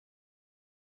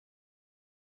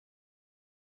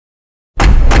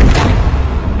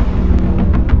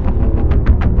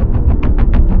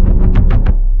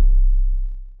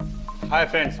Hi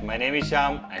friends, my name is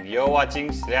Shyam and you're watching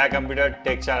Shreya Computer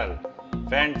Tech Channel.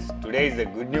 Friends, today is the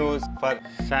good news for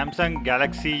Samsung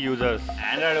Galaxy users.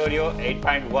 Android Oreo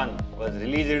 8.1 was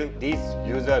released these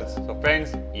users. So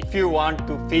friends, if you want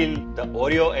to feel the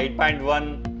Oreo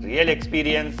 8.1 real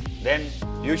experience, then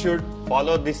you should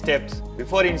follow these steps.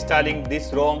 Before installing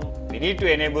this ROM, we need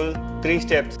to enable 3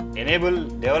 steps. Enable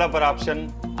developer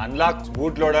option, unlock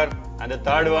bootloader, and the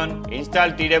third one,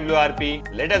 install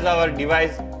TWRP. Let us our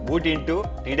device boot into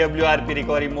TWRP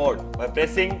recovery mode by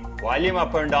pressing volume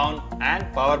up and down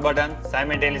and power button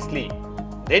simultaneously.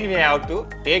 Then we have to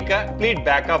take a complete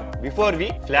backup before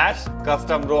we flash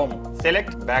custom ROM.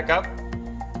 Select backup.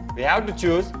 We have to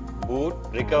choose boot,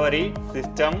 recovery,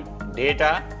 system,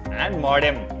 data and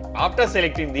modem. After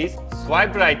selecting these,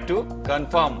 swipe right to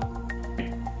confirm.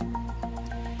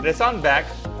 Press on back.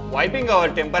 Wiping our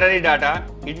temporary data,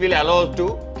 it will allow us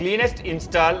to cleanest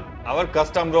install our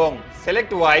custom ROM.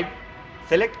 Select wipe,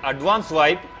 select advanced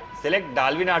wipe, select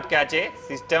Dolby Not Cache,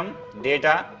 system,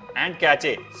 data and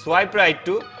cache. Swipe right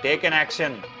to take an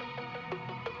action.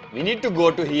 We need to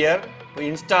go to here to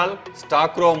install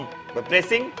stock ROM. By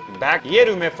pressing back, here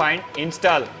you may find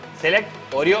install. Select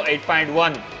Oreo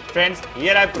 8.1. Friends,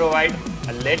 here I provide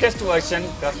a latest version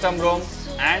custom ROM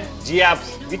and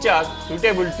G-apps which are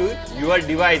suitable to your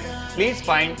device. Please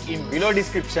find in below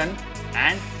description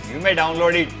and you may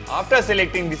download it. After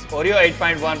selecting this Oreo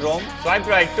 8.1 ROM, swipe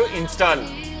right to install.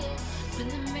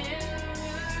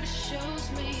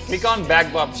 Click on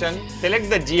back option, select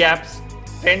the G-apps.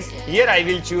 Friends, here I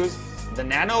will choose the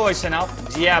nano version of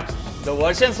G-apps. The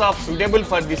versions of suitable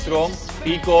for this ROM,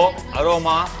 Pico,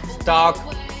 Aroma, Stock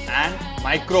and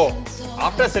Micro.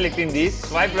 After selecting these,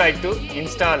 swipe right to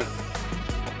install.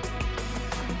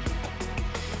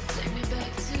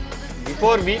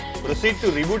 Before we proceed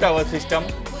to reboot our system,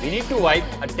 we need to wipe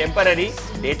a temporary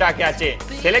data cache.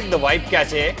 Select the wipe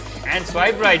cache and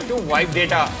swipe right to wipe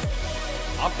data.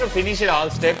 After finishing all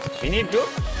steps, we need to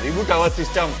reboot our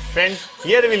system. Friends,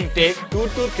 here will take 2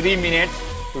 to 3 minutes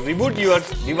to reboot your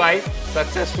device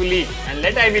successfully, and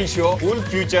let I will show cool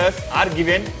features are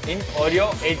given in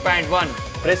Oreo 8.1.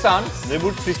 Press on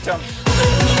reboot system.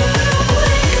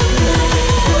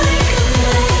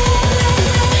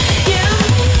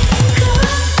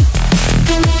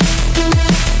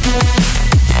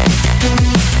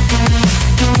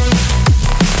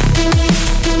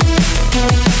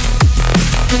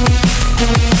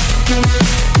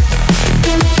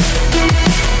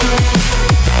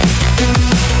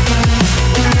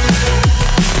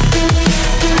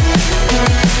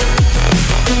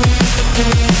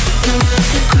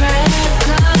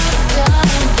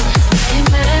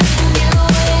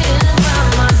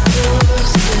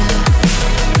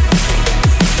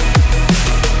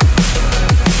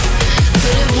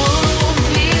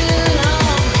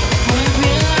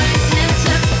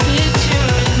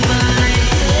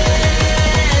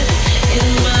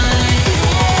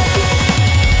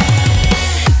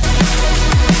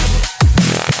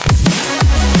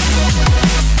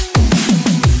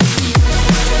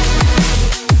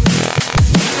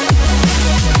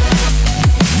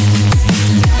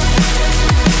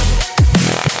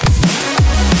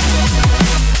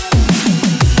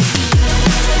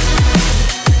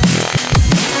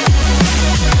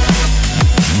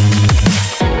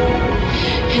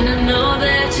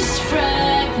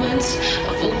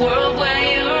 World where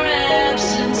you're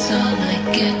absent, all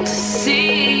I get to see